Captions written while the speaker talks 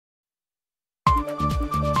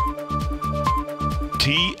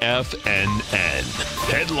TFNN.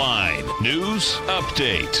 Headline News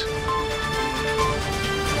Update.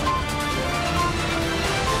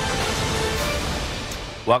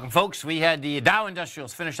 Welcome, folks. We had the Dow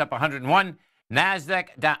Industrials finish up 101,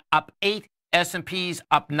 NASDAQ up 8, S&Ps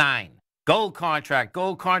up 9. Gold contract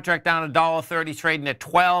down $1.30, trading at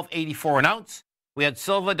 $12.84 an ounce. We had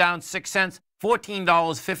silver down 6 cents,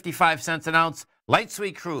 $14.55 an ounce. Light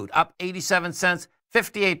sweet crude up 87 cents,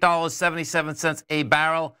 $58.77 a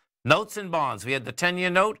barrel. Notes and bonds. We had the 10-year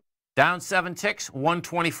note down 7 ticks,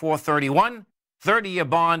 124.31. 30-year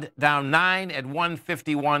bond down 9 at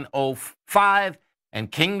 151.05. And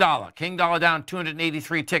King Dollar down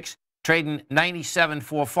 283 ticks, trading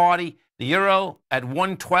 97.440. The euro at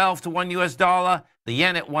 112 to 1 US dollar. The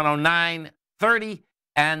yen at 109.30.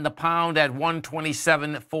 And the pound at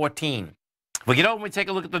 127.14. If we get over and we take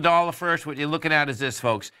a look at the dollar first, what you're looking at is this,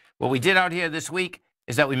 folks. What we did out here this week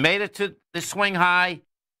is that we made it to the swing high,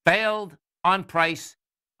 failed on price.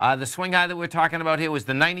 The swing high that we're talking about here was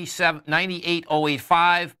the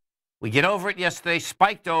 98.085. We get over it yesterday,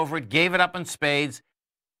 spiked over it, gave it up in spades,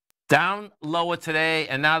 down lower today,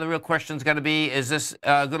 and now the real question is going to be, is this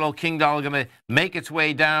good old King Dollar going to make its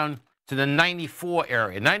way down to the 94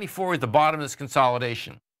 area? 94 is the bottom of this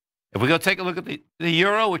consolidation. If we go take a look at the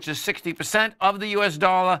euro, which is 60% of the US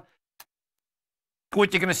dollar,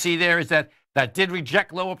 what you're going to see there is that did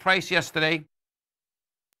reject lower price yesterday,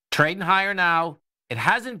 trading higher now. It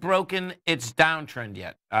hasn't broken its downtrend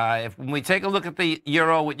yet. When we take a look at the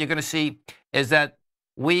euro, what you're going to see is that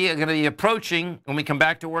we are going to be approaching, when we come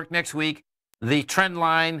back to work next week, the trend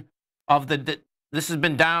line of this has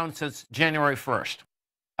been down since January 1st.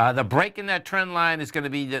 The break in that trend line is going to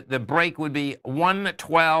be, the break would be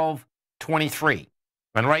 112.23.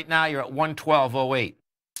 And right now you're at 112.08.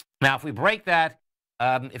 Now, if we break that,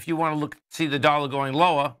 if you want to see the dollar going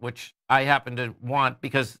lower, which I happen to want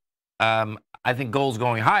because I think gold's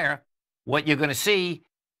going higher, what you're going to see,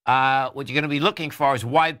 what you're going to be looking for is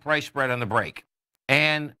wide price spread on the break.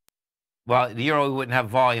 And, well, the euro we wouldn't have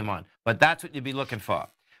volume on, but that's what you'd be looking for.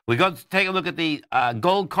 We go to take a look at the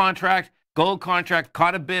gold contract. Gold contract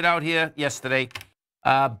caught a bid out here yesterday.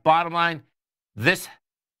 Bottom line, this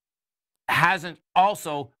hasn't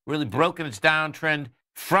also really broken its downtrend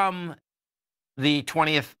from the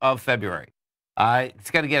 20th of February. It's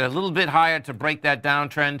got to get a little bit higher to break that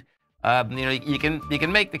downtrend. You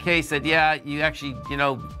can make the case that, yeah, you actually,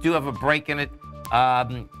 do have a break in it.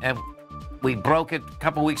 And we broke it a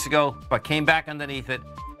couple weeks ago, but came back underneath it.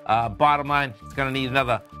 Bottom line, it's going to need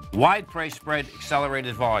another wide price spread,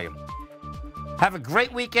 accelerated volume. Have a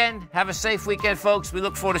great weekend. Have a safe weekend, folks. We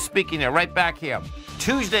look forward to speaking to you right back here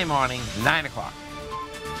Tuesday morning, 9 o'clock.